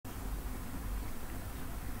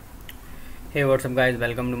Hey, what's up guys,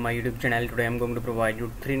 welcome to my YouTube channel. Today I'm going to provide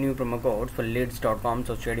you 3 new promo codes for LIDS.com.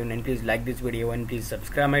 So stay tuned and please like this video and please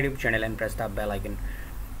subscribe my YouTube channel and press the bell icon.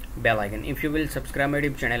 If you will subscribe my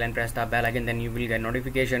YouTube channel and press the bell icon, then you will get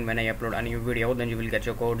notification when I upload a new video. Then you will get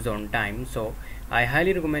your codes on time. So I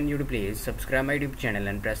highly recommend you to please subscribe my YouTube channel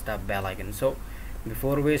and press the bell icon. So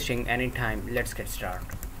before wasting any time, let's get started.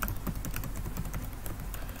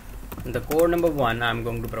 The code number 1 I'm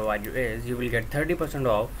going to provide you is you will get 30%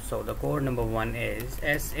 off. So the code number 1 is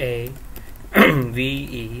SAVEBIG.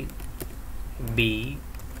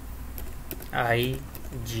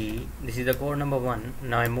 This is the code number 1.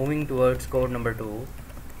 Now I'm moving towards code number 2.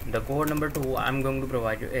 The code number 2 I'm going to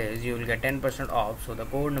provide you is you will get 10% off. So the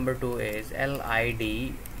code number 2 is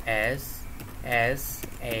LIDS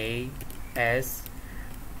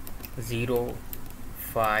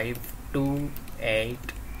 052819.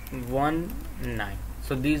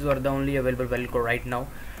 So these were the only available value code right now.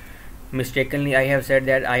 Mistakenly I have said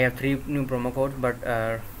that I have 3 new promo codes, but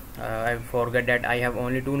I forgot that I have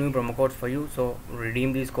only 2 new promo codes for you. So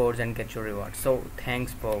redeem these codes and get your rewards. So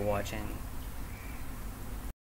thanks for watching.